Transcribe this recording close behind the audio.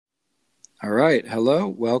All right. Hello.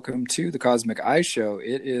 Welcome to the Cosmic Eye Show.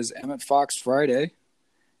 It is Emmett Fox Friday,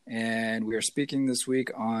 and we are speaking this week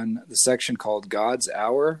on the section called God's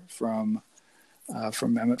Hour from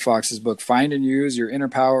Emmett Fox's book, Find and Use Your Inner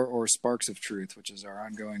Power or Sparks of Truth, which is our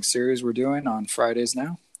ongoing series we're doing on Fridays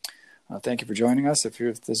now. Thank you for joining us. If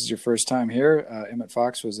this is your first time here, Emmett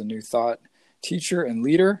Fox was a New Thought teacher and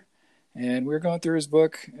leader, and we're going through his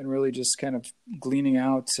book and really just kind of gleaning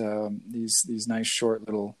out these nice short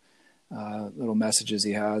little messages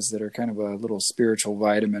he has that are kind of a little spiritual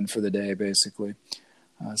vitamin for the day, basically.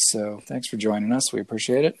 So thanks for joining us. We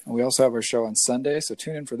appreciate it. And we also have our show on Sunday, so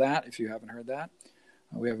tune in for that if you haven't heard that.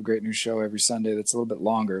 We have a great new show every Sunday that's a little bit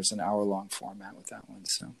longer. It's an hour-long format with that one.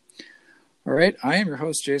 So, all right. I am your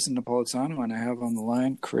host, Jason Napolitano, and I have on the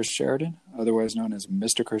line Chris Sheridan, otherwise known as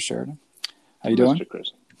Mr. Chris Sheridan. How you doing? Mr.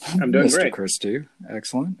 Chris. I'm doing Mr. great. Chris, too.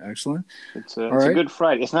 Excellent. It's a Good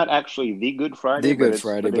Friday. It's not actually the Good Friday. The Good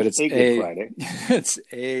Friday, but it's a Good Friday. It's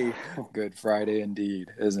a Good Friday indeed,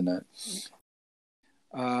 isn't it?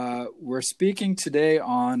 We're speaking today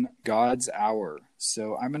on God's Hour.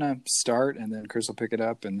 So I'm going to start, and then Chris will pick it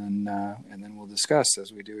up, and then we'll discuss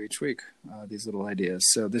as we do each week these little ideas.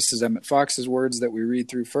 So this is Emmett Fox's words that we read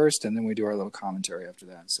through first, and then we do our little commentary after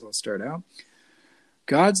that. So let's start out.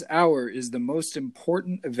 God's hour is the most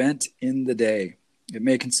important event in the day. It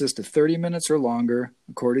may consist of 30 minutes or longer,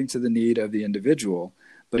 according to the need of the individual,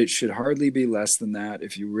 but it should hardly be less than that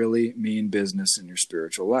if you really mean business in your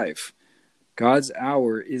spiritual life. God's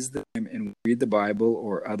hour is the time in which we read the Bible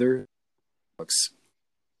or other books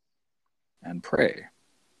and pray.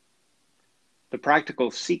 The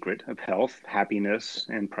practical secret of health, happiness,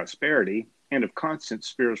 and prosperity, and of constant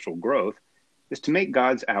spiritual growth, is to make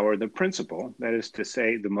God's hour the principal, that is to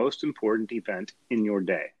say, the most important event in your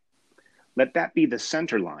day. Let that be the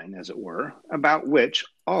center line, as it were, about which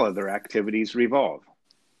all other activities revolve.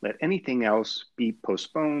 Let anything else be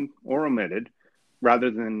postponed or omitted, rather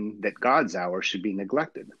than that God's hour should be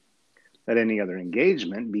neglected. Let any other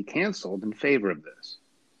engagement be canceled in favor of this.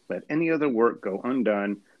 Let any other work go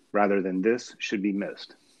undone, rather than this should be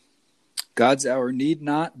missed. God's hour need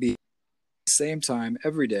not be same time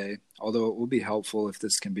every day, although it will be helpful if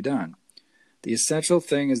this can be done. The essential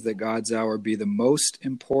thing is that God's hour be the most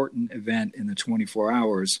important event in the 24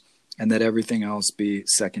 hours, and that everything else be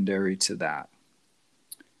secondary to that.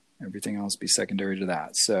 Everything else be secondary to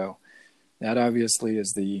that. So that obviously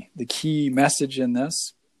is the key message in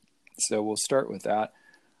this. So we'll start with that.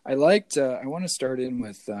 I want to start in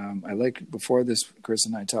with, before this, Chris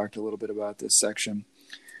and I talked a little bit about this section,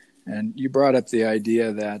 and you brought up the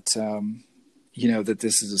idea that, that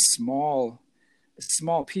this is a small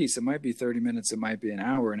piece. It might be 30 minutes, it might be an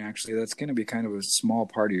hour, and actually that's going to be kind of a small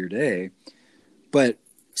part of your day. But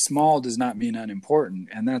small does not mean unimportant,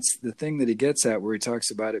 and that's the thing that he gets at, where he talks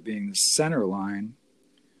about it being the center line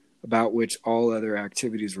about which all other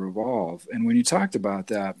activities revolve. And when you talked about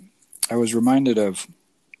that, I was reminded of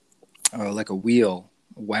like a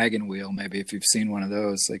wagon wheel, maybe if you've seen one of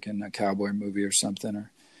those, like in a cowboy movie or something,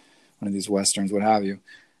 or one of these westerns, what have you.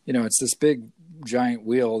 It's this big giant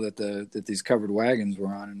wheel that these covered wagons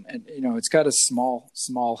were on, and it's got a small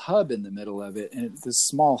hub in the middle of it, and this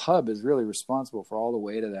small hub is really responsible for all the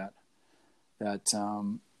weight of that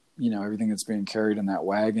everything that's being carried in that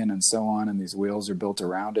wagon and so on, and these wheels are built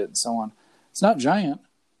around it and so on. It's not giant,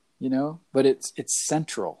 but it's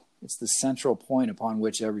central. It's the central point upon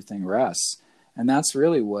which everything rests, and that's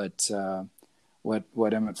really what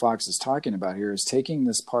Emmett Fox is talking about here, is taking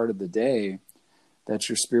this part of the day that's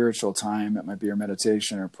your spiritual time. It might be your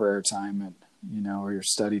meditation or prayer time, or your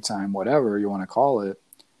study time, whatever you want to call it.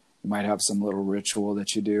 You might have some little ritual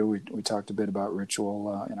that you do. We talked a bit about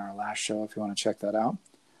ritual in our last show, if you want to check that out,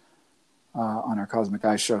 on our Cosmic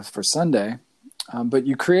Eye show for Sunday. But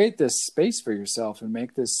you create this space for yourself and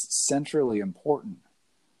make this centrally important.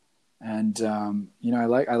 And I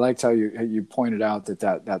liked how you pointed out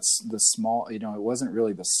that's the small. It wasn't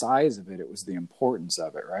really the size of it; it was the importance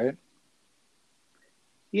of it, right?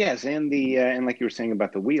 Yes, and and like you were saying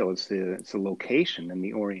about the wheel, it's the location and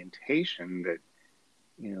the orientation that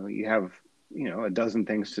you have a dozen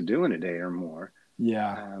things to do in a day or more.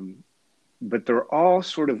 Yeah. But they're all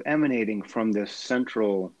sort of emanating from this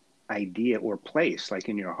central idea or place, like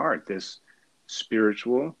in your heart, this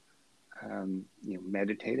spiritual,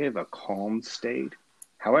 meditative, a calm state.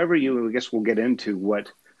 However, I guess we'll get into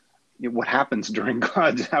what happens during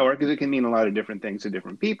God's hour, because it can mean a lot of different things to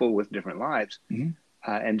different people with different lives. Mm-hmm.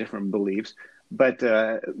 And different beliefs, but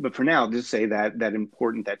for now, just say that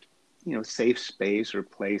important, that safe space or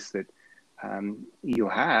place that you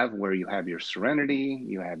have, where you have your serenity,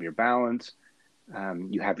 you have your balance,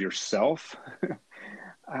 you have yourself,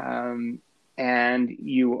 and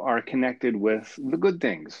you are connected with the good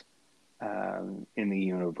things in the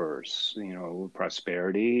universe,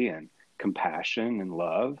 prosperity and compassion and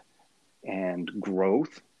love and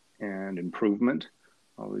growth and improvement,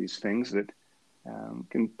 all these things that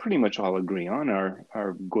can pretty much all agree on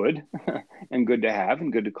are good and good to have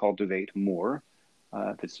and good to cultivate more.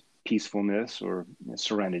 If it's peacefulness or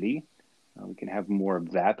serenity, we can have more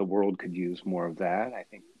of that. The world could use more of that. I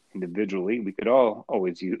think individually we could all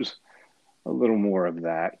always use a little more of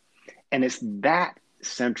that. And it's that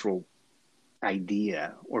central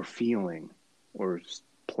idea or feeling or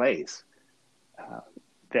place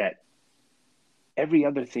that every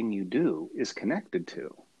other thing you do is connected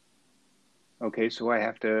to. Okay, so I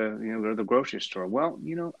have to, go to the grocery store. Well,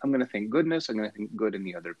 I'm going to think goodness. I'm going to think good in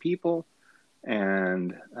the other people.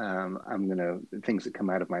 And I'm going to, the things that come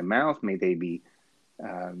out of my mouth, may they be,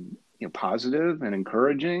 positive and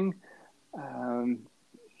encouraging.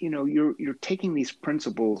 You're taking these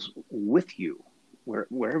principles with you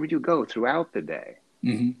wherever you go throughout the day.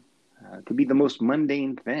 Mm-hmm. It could be the most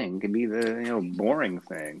mundane thing. It could be the boring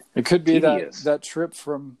thing. It could be that trip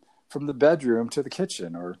from the bedroom to the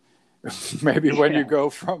kitchen, or maybe when you go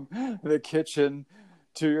from the kitchen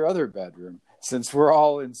to your other bedroom. Since we're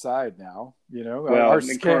all inside now, Well, in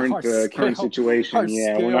the current situation,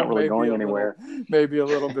 we're not really going anywhere. Maybe a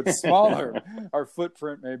little bit smaller. Our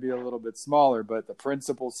footprint may be a little bit smaller, but the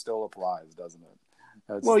principle still applies, doesn't it?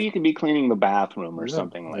 Well, you could be cleaning the bathroom or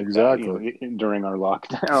something like that during our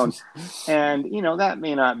lockdown. And, that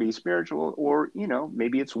may not be spiritual, or,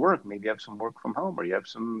 maybe it's work. Maybe you have some work from home, or you have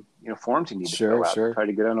some, forms you need to fill out to try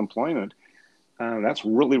to get unemployment. That's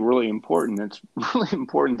really, really important. It's really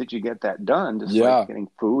important that you get that done, just like getting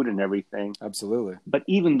food and everything. Absolutely. But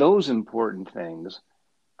even those important things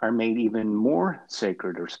are made even more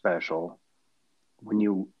sacred or special when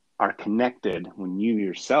you are connected, when you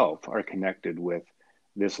yourself are connected with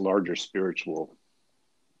this larger spiritual,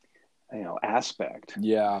 aspect.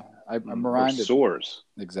 Yeah, I'm reminded. Source.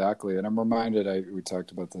 Exactly. And I'm reminded, we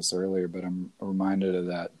talked about this earlier, but I'm reminded of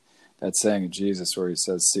that saying of Jesus where he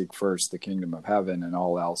says, seek first the kingdom of heaven and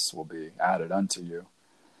all else will be added unto you.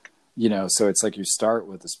 So it's like you start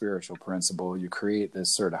with the spiritual principle, you create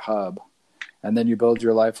this sort of hub, and then you build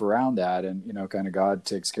your life around that. And, kind of God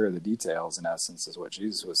takes care of the details, in essence, is what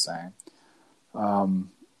Jesus was saying.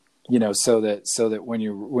 So that when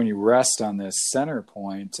you rest on this center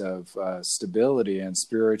point of stability and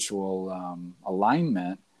spiritual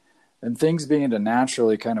alignment, and things begin to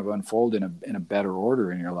naturally kind of unfold in a better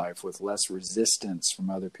order in your life with less resistance from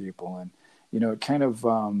other people. And, it kind of,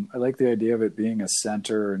 I like the idea of it being a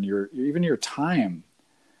center, and even your time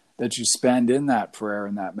that you spend in that prayer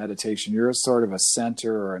and that meditation, you're a sort of a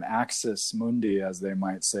center or an axis mundi, as they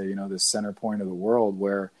might say, this center point of the world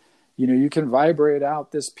where, you can vibrate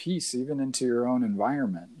out this peace even into your own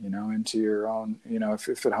environment, into your own,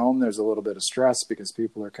 if at home there's a little bit of stress because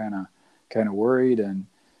people are kind of worried and,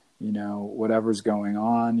 whatever's going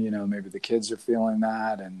on, maybe the kids are feeling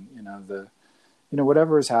that, and,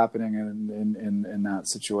 whatever is happening in that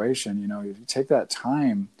situation, if you take that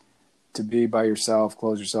time to be by yourself,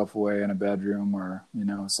 close yourself away in a bedroom or,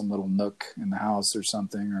 some little nook in the house or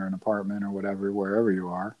something, or an apartment or whatever, wherever you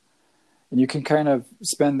are, and you can kind of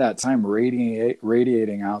spend that time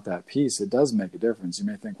radiating out that peace, it does make a difference. You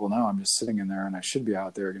may think, well, no, I'm just sitting in there and I should be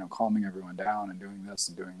out there, calming everyone down and doing this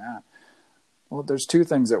and doing that. Well, there's two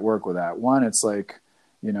things that work with that. One, it's like,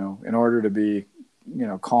 in order to be,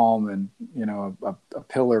 calm and, a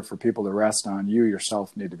pillar for people to rest on, you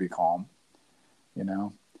yourself need to be calm,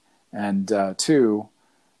 and two,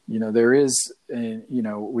 there is,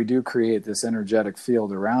 we do create this energetic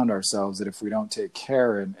field around ourselves that if we don't take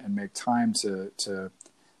care and make time to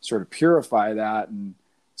sort of purify that and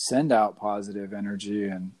send out positive energy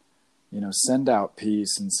and, send out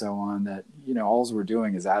peace and so on, that, all we're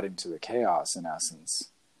doing is adding to the chaos in essence.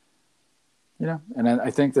 And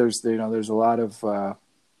I think there's a lot of,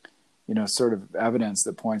 sort of evidence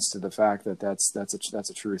that points to the fact that that's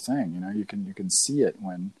a true thing. You can see it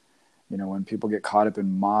when people get caught up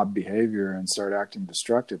in mob behavior and start acting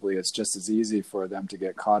destructively. It's just as easy for them to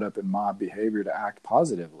get caught up in mob behavior to act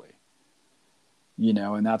positively.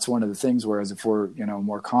 And that's one of the things, whereas if we're,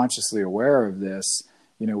 more consciously aware of this,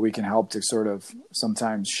 we can help to sort of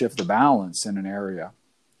sometimes shift the balance in an area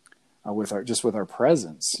with our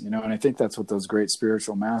presence, and I think that's what those great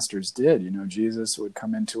spiritual masters did. Jesus would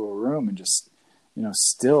come into a room and just,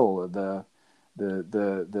 still the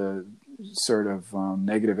sort of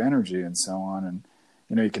negative energy and so on. And,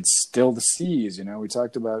 you could still the seas, we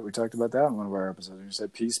talked about that in one of our episodes. You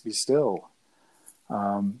said, peace be still.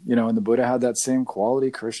 And the Buddha had that same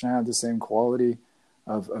quality. Krishna had the same quality.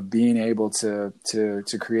 of being able to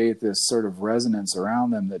create this sort of resonance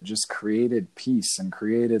around them that just created peace and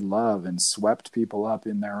created love and swept people up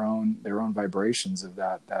in their own vibrations of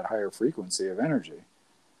that higher frequency of energy.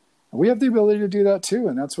 And we have the ability to do that too,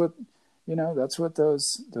 and that's what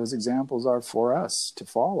those examples are for us to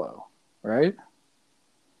follow, right?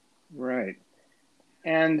 Right.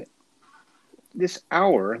 And this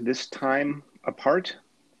hour, this time apart,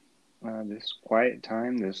 this quiet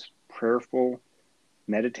time, this prayerful,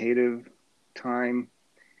 meditative time,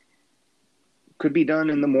 could be done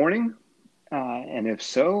in the morning, and if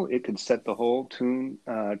so, it could set the whole tone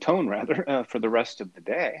for the rest of the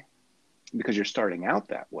day, because you're starting out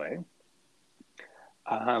that way.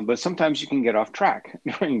 But sometimes you can get off track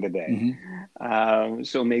during the day. Mm-hmm.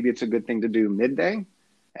 So maybe it's a good thing to do midday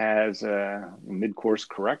as a mid-course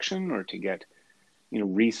correction, or to get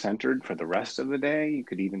recentered for the rest of the day. You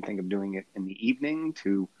could even think of doing it in the evening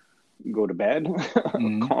to go to bed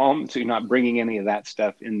Mm-hmm. calm, so you're not bringing any of that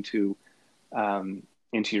stuff into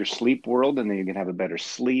your sleep world, and then you can have a better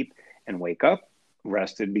sleep and wake up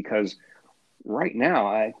rested. Because right now,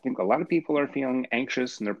 I think a lot of people are feeling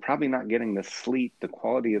anxious, and they're probably not getting the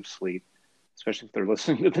quality of sleep, especially if they're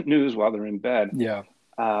listening to the news while they're in bed. Yeah.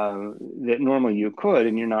 That normally you could,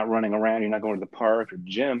 and you're not running around, you're not going to the park or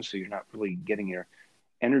gym, so you're not really getting your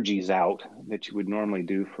energies out that you would normally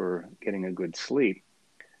do for getting a good sleep.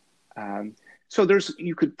 So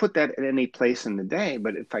you could put that at any place in the day,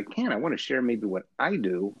 but if I want to share maybe what I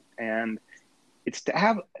do, and it's to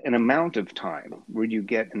have an amount of time where you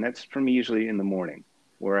get, and that's for me usually in the morning,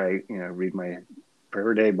 where I read my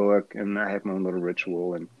prayer day book, and I have my own little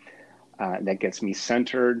ritual, and that gets me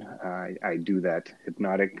centered. I do that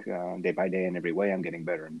hypnotic day by day, in every way I'm getting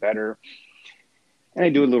better and better. And I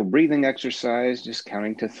do a little breathing exercise, just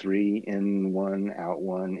counting to 3, in 1, out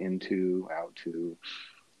 1, in 2, out 2,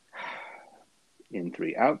 in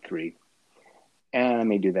 3, out 3. And I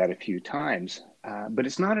may do that a few times, but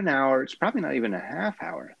it's not an hour. It's probably not even a half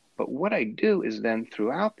hour. But what I do is then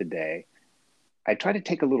throughout the day, I try to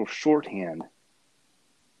take a little shorthand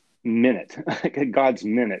minute, like a God's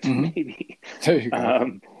minute, Mm-hmm. maybe. There you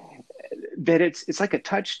go. That it's like a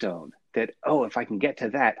touchstone that, if I can get to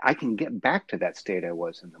that, I can get back to that state I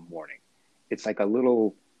was in the morning. It's like a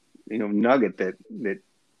little, nugget that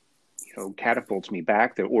catapults me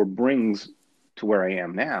back there, or brings to where I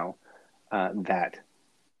am now, that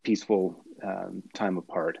peaceful time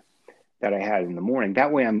apart that I had in the morning.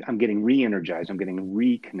 That way I'm getting re-energized, I'm getting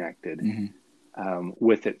reconnected Mm-hmm.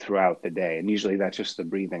 With it throughout the day. And usually that's just the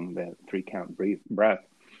breathing, the 3-count breath.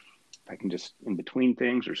 If I can just, in between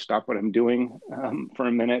things, or stop what I'm doing for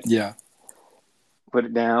a minute, Yeah. put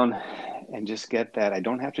it down, and just get that. I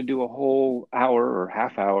don't have to do a whole hour or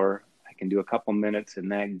half hour. I can do a couple minutes,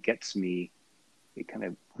 and that gets me, it kind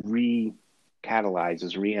of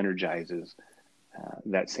re-catalyzes, re-energizes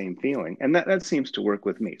that same feeling. And that seems to work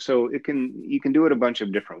with me. So you can do it a bunch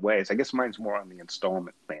of different ways. I guess mine's more on the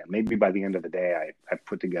installment plan. Maybe by the end of the day, I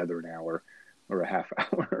put together an hour or a half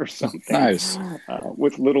hour or something. Nice.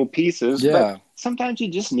 With little pieces. Yeah. But sometimes you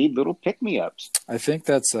just need little pick-me-ups. I think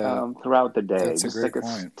that's throughout the day. that's just a great like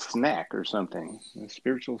point. A snack or something, a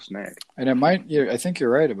spiritual snack. And I think you're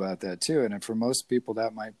right about that too. And for most people,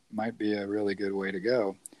 that might be a really good way to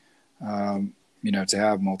go. To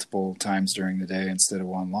have multiple times during the day instead of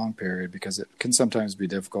one long period, because it can sometimes be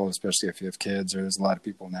difficult, especially if you have kids, or there's a lot of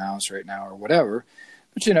people in the house right now or whatever.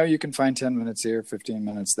 But, you can find 10 minutes here, 15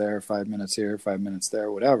 minutes there, 5 minutes here, 5 minutes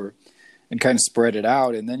there, whatever, and kind of spread it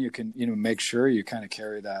out. And then you can, make sure you kind of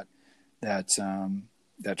carry that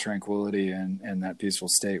tranquility and that peaceful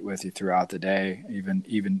state with you throughout the day,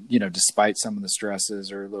 even despite some of the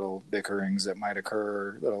stresses or little bickerings that might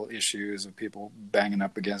occur, little issues of people banging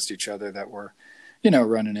up against each other that we're,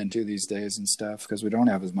 running into these days and stuff, because we don't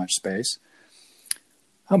have as much space.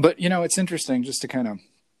 But, it's interesting just to kind of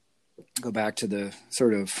go back to the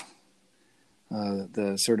sort of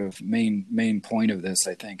main point of this,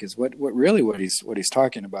 I think, is what he's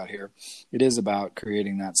talking about here. It is about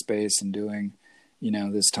creating that space and doing,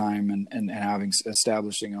 this time and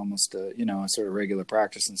establishing almost a sort of regular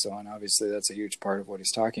practice and so on. Obviously, that's a huge part of what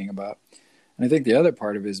he's talking about. And I think the other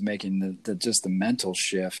part of it is making the mental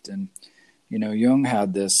shift. And, Jung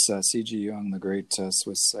had this, C.G. Jung, the great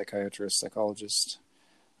Swiss psychiatrist, psychologist,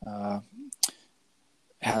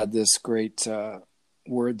 had this great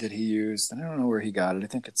word that he used, and I don't know where he got it. I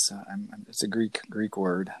think it's a Greek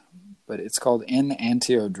word, but it's called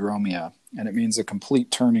enantiodromia, and it means a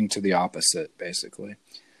complete turning to the opposite, basically.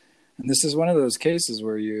 And this is one of those cases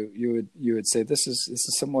where you would say this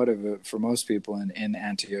is somewhat of for most people an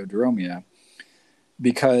enantiodromia,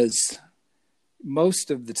 because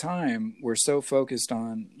most of the time we're so focused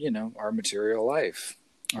on, our material life,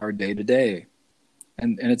 our day to day.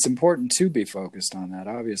 And it's important to be focused on that.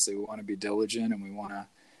 Obviously, we want to be diligent and we want to,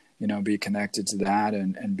 be connected to that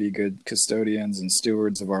and be good custodians and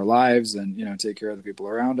stewards of our lives and, take care of the people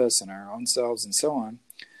around us and our own selves and so on,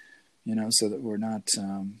 so that we're not,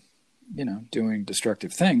 doing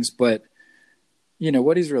destructive things. But,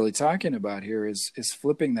 what he's really talking about here is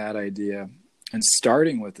flipping that idea and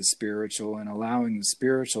starting with the spiritual and allowing the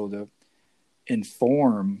spiritual to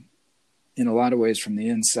inform in a lot of ways from the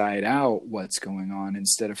inside out what's going on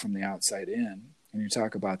instead of from the outside in. And you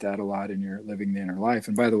talk about that a lot in your Living the Inner Life.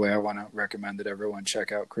 And by the way, I want to recommend that everyone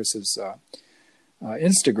check out Chris's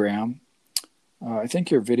Instagram. I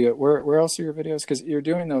think your video, where else are your videos? Because you're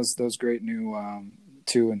doing those great new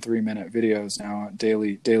 2 and 3 minute videos now,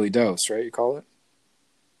 daily dose, right? You call it?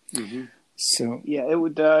 Mm-hmm. So yeah, it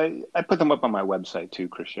would. I put them up on my website too,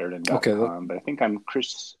 chrissheridan.com. Okay, but I think I'm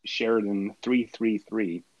Chris Sheridan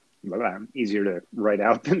 333. Easier to write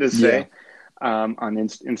out than to say. Yeah. On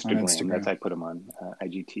Instagram. That's I put them on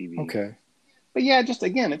IGTV. Okay. But yeah, just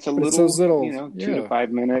again, it's those little 2 to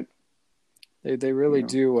 5 minute. They really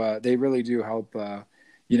do. They really do help.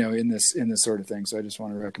 In this sort of thing. So I just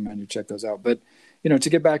want to recommend you check those out. But to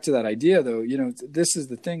get back to that idea, though, this is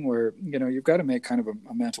the thing where you've got to make kind of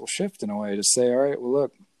a mental shift in a way to say, all right, well,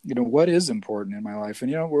 look, what is important in my life,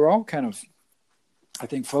 and we're all kind of, I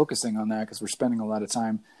think, focusing on that because we're spending a lot of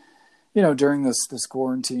time. During this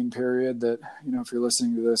quarantine period that, if you're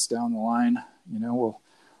listening to this down the line, we'll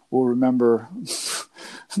remember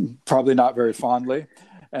probably not very fondly.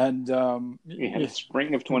 And,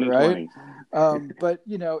 spring of 2020. Right? But,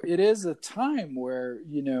 it is a time where,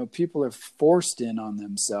 people are forced in on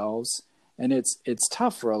themselves, and it's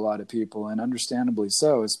tough for a lot of people, and understandably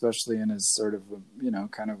so, especially in as sort of,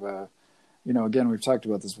 kind of a, again, we've talked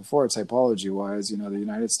about this before, typology-wise, the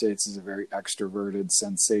United States is a very extroverted,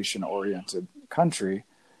 sensation-oriented country,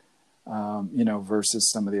 versus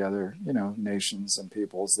some of the other, nations and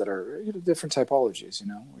peoples that are different typologies,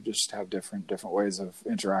 we just have different ways of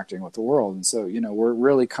interacting with the world. And so, we're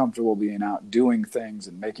really comfortable being out doing things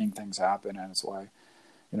and making things happen. And it's why,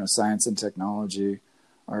 science and technology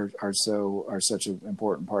are such an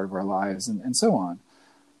important part of our lives and so on.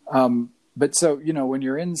 But so, when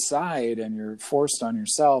you're inside and you're forced on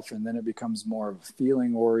yourself, and then it becomes more of a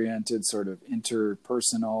feeling oriented, sort of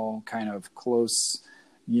interpersonal, kind of closely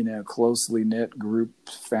knit group,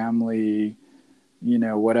 family,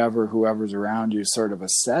 whoever's around you sort of a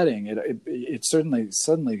setting, it certainly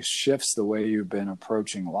suddenly shifts the way you've been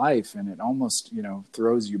approaching life. And it almost,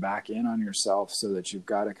 throws you back in on yourself so that you've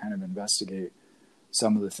got to kind of investigate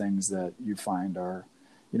some of the things that you find are,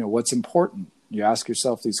 what's important. You ask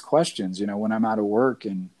yourself these questions, when I'm out of work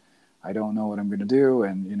and I don't know what I'm going to do,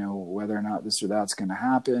 and, whether or not this or that's going to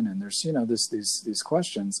happen. And there's, these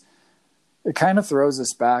questions. It kind of throws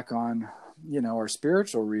us back on, our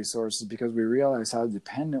spiritual resources, because we realize how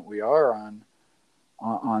dependent we are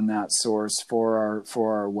on that source for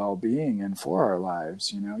our well-being and for our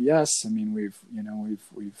lives. Yes, I mean, we've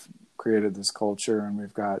created this culture, and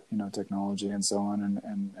we've got, technology and so on,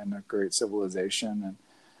 and a great civilization,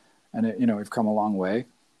 and it, we've come a long way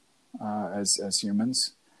as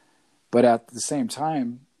humans. But at the same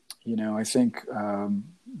time, I think,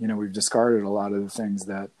 we've discarded a lot of the things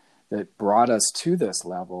that brought us to this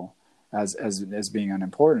level as being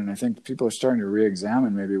unimportant. And I think people are starting to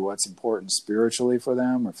re-examine maybe what's important spiritually for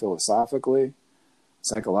them, or philosophically,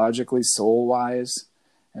 psychologically, soul-wise,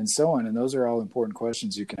 and so on. And those are all important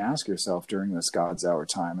questions you can ask yourself during this God's Hour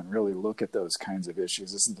time, and really look at those kinds of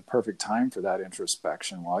issues. This is the perfect time for that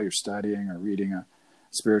introspection while you're studying or reading a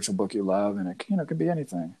spiritual book you love, and it can be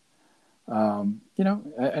anything. And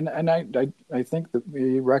I think that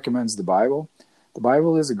he recommends the Bible. The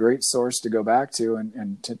Bible is a great source to go back to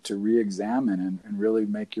and to re-examine and really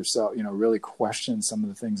make yourself, really question some of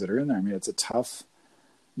the things that are in there. I mean, it's a tough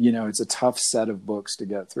set of books to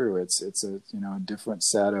get through. It's a different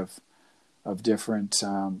set of different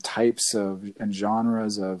types of and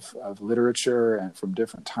genres of literature, and from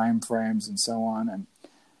different time frames and so on. And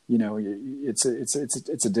it's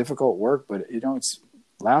a difficult work, but it's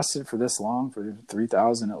lasted for this long, for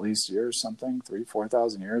 3,000 at least years,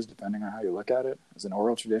 4,000 years, depending on how you look at it, as an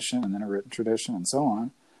oral tradition and then a written tradition and so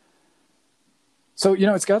on. So,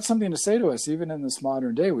 it's got something to say to us, even in this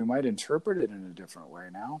modern day. We might interpret it in a different way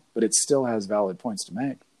now, but it still has valid points to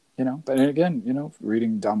make, But again,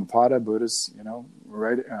 reading Dhammapada, Buddha's,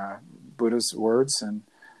 Buddha's words and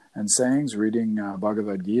sayings, reading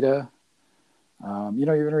Bhagavad Gita,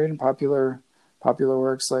 even reading popular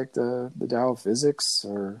works like the Tao of Physics,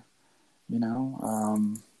 or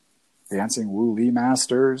Dancing Wu Li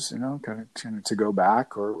Masters, kind of to go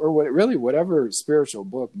back, or whatever spiritual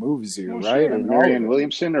book moves you, Well, right? sure, I mean, all of Marianne it.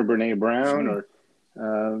 Williamson or Brene Brown, Sure.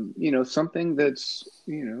 or something that's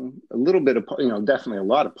a little bit apart, definitely a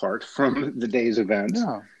lot apart from the day's events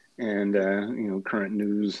Yeah. and current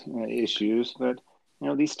news issues, but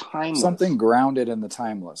these Something timeless. grounded in the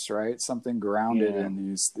timeless, right? Something grounded Yeah. in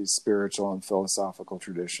these spiritual and philosophical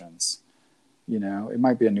traditions. It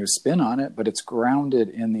might be a new spin on it, but it's grounded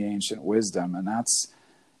in the ancient wisdom, and that's,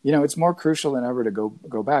 it's more crucial than ever to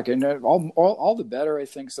go back. And all the better, I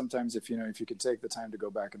think, sometimes if you could take the time to go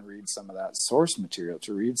back and read some of that source material,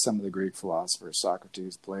 to read some of the Greek philosophers,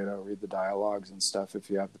 Socrates, Plato, read the dialogues and stuff, if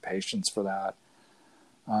you have the patience for that.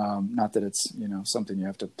 Not that it's something you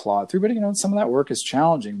have to plod through, but some of that work is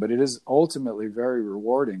challenging, but it is ultimately very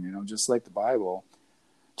rewarding. Just like the Bible,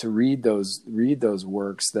 to read those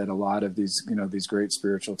works that a lot of these these great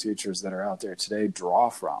spiritual teachers that are out there today draw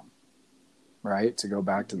from, right? To go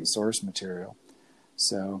back to the source material.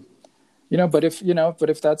 So, but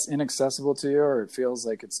if that's inaccessible to you, or it feels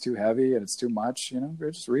like it's too heavy and it's too much,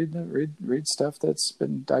 just read stuff that's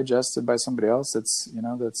been digested by somebody else. That's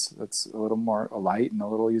that's a little more light and a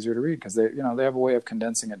little easier to read, because they have a way of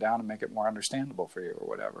condensing it down and make it more understandable for you, or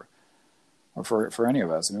whatever, or for any of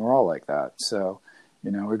us. I mean, we're all like that. So,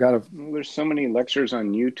 we got to. Well, there's so many lectures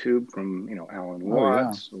on YouTube from Alan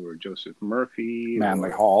Watts or Joseph Murphy, Manly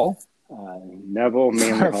or Hall. Neville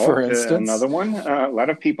Manley Hall, For instance. another one. A lot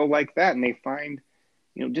of people like that, and they find,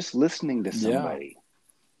 just listening to somebody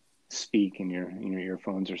speak in your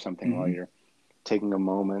earphones or something while you're taking a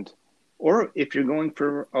moment, or if you're going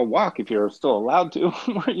for a walk, if you're still allowed to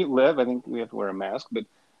where you live. I think we have to wear a mask, but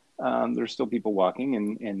there's still people walking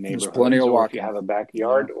in neighborhoods. There's plenty of or walking. If you have a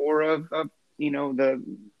backyard, or the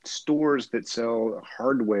stores that sell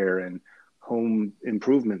hardware and home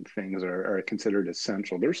improvement things are considered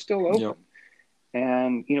essential. They're still open. Yep.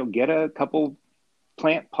 And, get a couple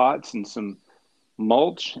plant pots and some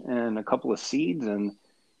mulch and a couple of seeds, and,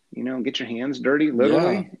 get your hands dirty,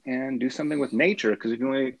 literally, and do something with nature. Because if you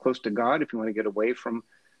want to get close to God, if you want to get away from,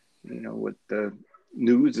 what the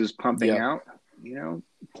news is pumping out,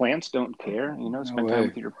 plants don't care. Spend time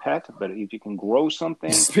with your pet. But if you can grow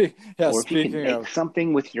something, or if you can make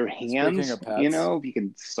something with your hands, if you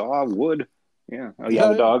can saw wood. Yeah. Oh, yeah,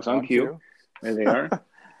 the dog's on cue. There they are.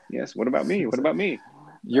 Yes. What about me? What about me?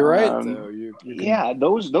 You're right, though. You can... Yeah,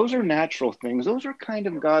 those are natural things. Those are kind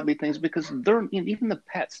of godly things, because they're, even the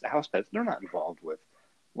pets, the house pets, they're not involved with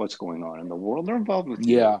what's going on in the world. They're involved with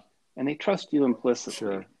you, and they trust you implicitly.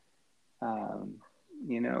 Sure.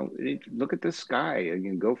 Look at the sky. You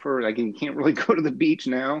can go for, you can't really go to the beach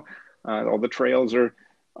now. All the trails are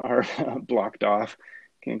blocked off.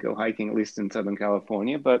 Can't go hiking, at least in Southern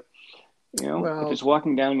California, but. If it's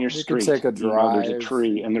walking down your street, take a drive. There's a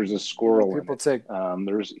tree and there's a squirrel. People take.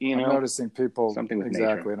 There's I'm noticing people something with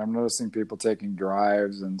exactly, nature. and I'm noticing people taking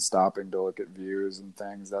drives and stopping to look at views and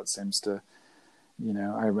things. That seems to, I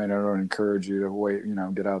don't encourage you to wait,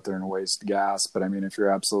 get out there and waste gas. But I mean, if you're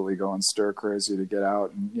absolutely going stir crazy to get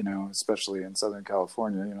out, and especially in Southern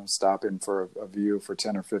California, stopping for a view for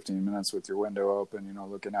 10 or 15 minutes with your window open,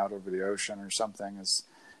 looking out over the ocean or something is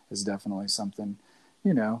definitely something.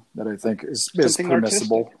 That I think is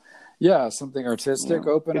permissible. Artistic. Yeah, something artistic.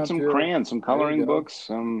 Open get up some your crayons, some coloring books,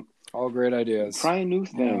 all great ideas. Try a new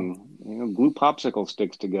thing. Glue popsicle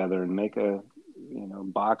sticks together and make a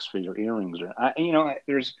box for your earrings. Or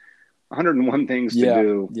there's 101 things to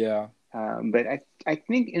do. Yeah. But I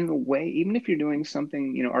think in a way, even if you're doing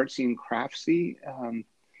something artsy and craftsy,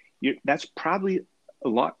 that's probably a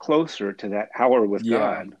lot closer to that hour with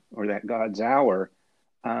God, or that God's hour.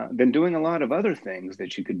 Than doing a lot of other things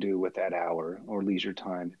that you could do with that hour or leisure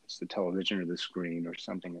time. If it's the television or the screen or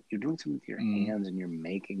something. If you're doing something with your hands and you're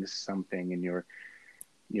making something, and your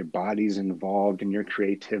body's involved in your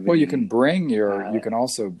creativity. Well, you can bring you can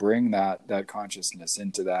also bring that consciousness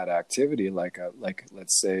into that activity, like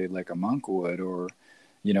let's say like a monk would, or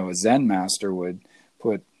a Zen master would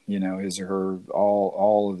put his or her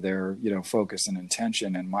all of their focus and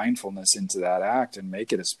intention and mindfulness into that act and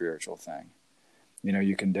make it a spiritual thing.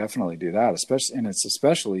 You can definitely do that, and it's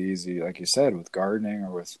especially easy, like you said, with gardening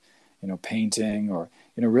or with, painting, or,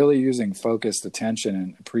 really using focused attention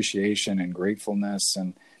and appreciation and gratefulness,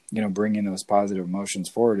 and, bringing those positive emotions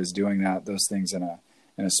forward is doing those things in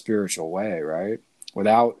a spiritual way, right?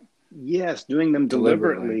 Without. Yes. Doing them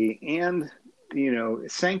deliberately and,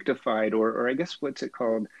 sanctified, or I guess what's it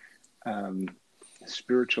called?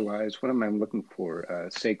 Spiritualized. What am I looking for?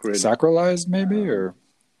 Sacred. Sacralized, maybe, or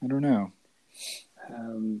I don't know.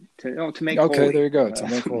 To make okay, holy. There you go. To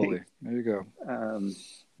make holy. There you go.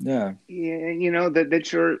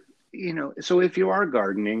 that you're So if you are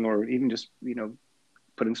gardening or even just,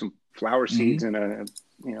 putting some flower seeds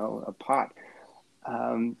Mm-hmm. in a pot,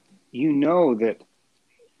 you know that,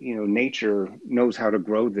 nature knows how to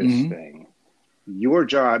grow this Mm-hmm. thing. Your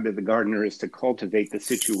job as the gardener is to cultivate the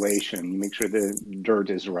situation, make sure the dirt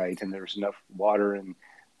is right and there's enough water and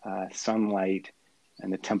sunlight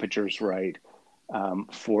and the temperature's right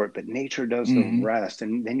for it. But nature does the Mm-hmm. rest,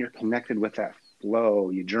 and then you're connected with that flow.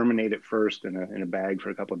 You germinate it first in a bag for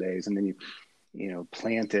a couple of days, and then you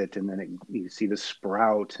plant it, and then you see the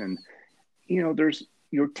sprout, and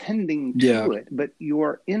you're tending Yeah. to it, but you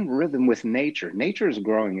are in rhythm with nature. Nature is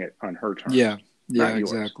growing it on her Yeah. terms, Yeah, not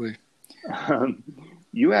yours. exactly. Um,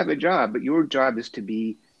 you have a job, but your job is to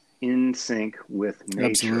be in sync with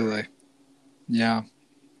nature. Absolutely. Yeah.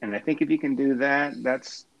 And I think if you can do that,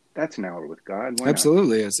 that's an hour with God. Why not?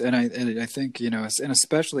 Absolutely is. And I think, and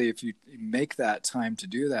especially if you make that time to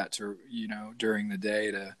do that, to, during the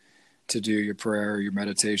day, to do your prayer, your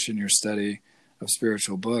meditation, your study of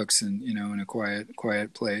spiritual books, and, in a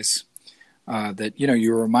quiet place, that,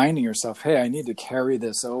 you're reminding yourself, hey, I need to carry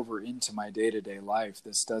this over into my day-to-day life.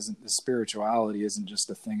 This spirituality isn't just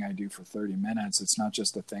a thing I do for 30 minutes. It's not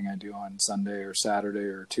just a thing I do on Sunday or Saturday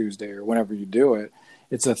or Tuesday or whenever you do it.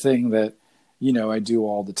 It's a thing that, I do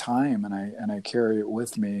all the time, and I carry it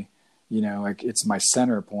with me. Like, it's my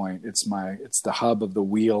center point. It's the hub of the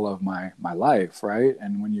wheel of my life, right?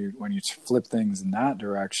 And when you flip things in that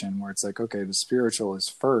direction, where it's like, okay, the spiritual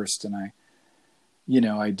is first, and I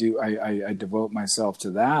devote myself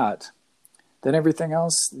to that, then everything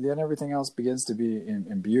else begins to be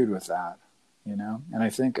imbued with that, And I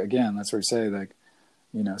think, again, that's where you say, like,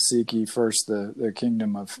 seek ye first the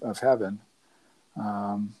kingdom of heaven,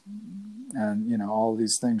 and all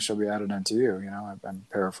these things shall be added unto you. I'm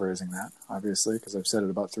paraphrasing that, obviously, because I've said it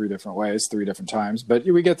about 3 different ways, 3 different times, but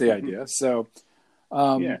we get the idea. So,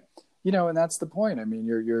 Yeah. and that's the point. I mean,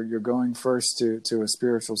 you're going first to a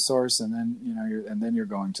spiritual source, and then you're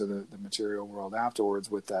going to the material world afterwards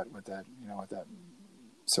with that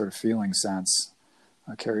sort of feeling sense,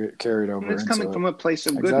 carried over And it's into coming it. from a place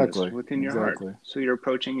of goodness Exactly. within your heart. Exactly. So you're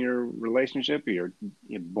approaching your relationship or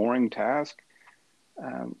your boring task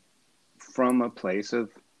um, from a place of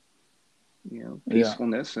Yeah.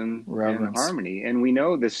 peacefulness and Reverence. harmony. And we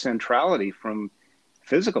know this centrality from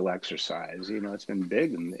physical exercise. It's been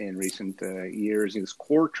big in recent years. Is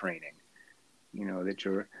core training. That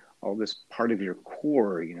you're all this part of your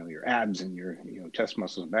core. Your abs and your chest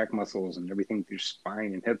muscles, and back muscles, and everything, your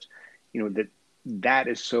spine and hips. That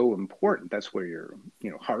is so important. That's where your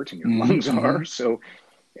heart and your lungs Mm-hmm. Mm-hmm. are. So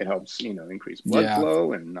it helps increase blood Yeah.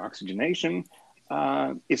 flow and oxygenation.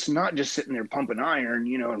 It's not just sitting there pumping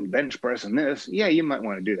iron, and bench pressing this. Yeah, you might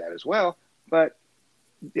want to do that as well. But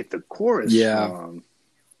if the core is Yeah. strong,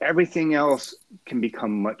 everything else can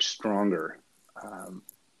become much stronger.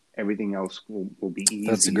 Everything else will be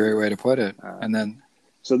easier. That's a great way to put it. And then,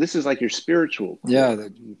 so this is like your spiritual core. yeah,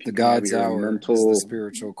 the God's hour mental, is the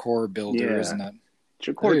spiritual core builder, isn't it? It's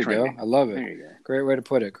your core There you training. go. I love it. There you go. Great way to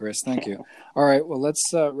put it, Chris. Thank you. All right. Well, let's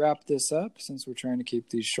wrap this up since we're trying to keep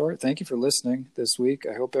these short. Thank you for listening this week.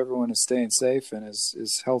 I hope everyone is staying safe and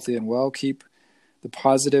is healthy and well. Keep the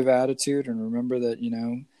positive attitude, and remember that,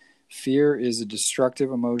 fear is a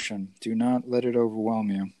destructive emotion. Do not let it overwhelm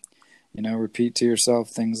you. Repeat to yourself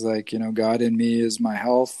things like, God in me is my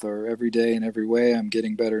health, or every day in every way I'm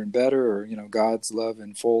getting better and better, or, God's love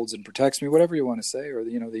enfolds and protects me, whatever you want to say, or,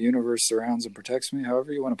 the universe surrounds and protects me,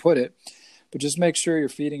 however you want to put it. But just make sure you're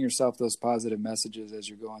feeding yourself those positive messages as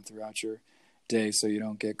you're going throughout your day, so you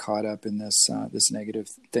don't get caught up in this negative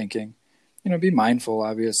thinking. Be mindful,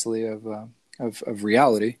 obviously, of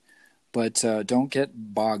reality, but don't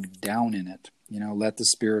get bogged down in it. Let the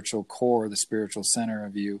spiritual core, the spiritual center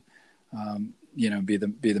of you, be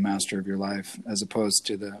the master of your life, as opposed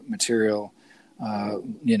to the material,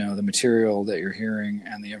 the material that you're hearing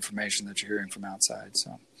and the information that you're hearing from outside. So,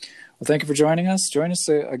 well, thank you for joining us. Join us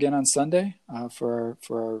again on Sunday for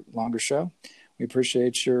our longer show. We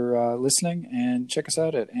appreciate your listening, and check us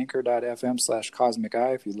out at anchor.fm/cosmic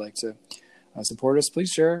eye. If you'd like to support us, please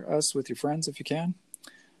share us with your friends if you can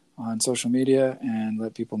on social media, and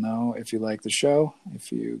let people know if you like the show,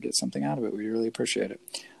 if you get something out of it. We really appreciate it.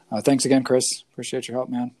 Thanks again, Chris. Appreciate your help,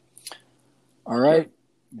 man. All right.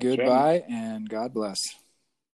 Sure. Goodbye, and God bless.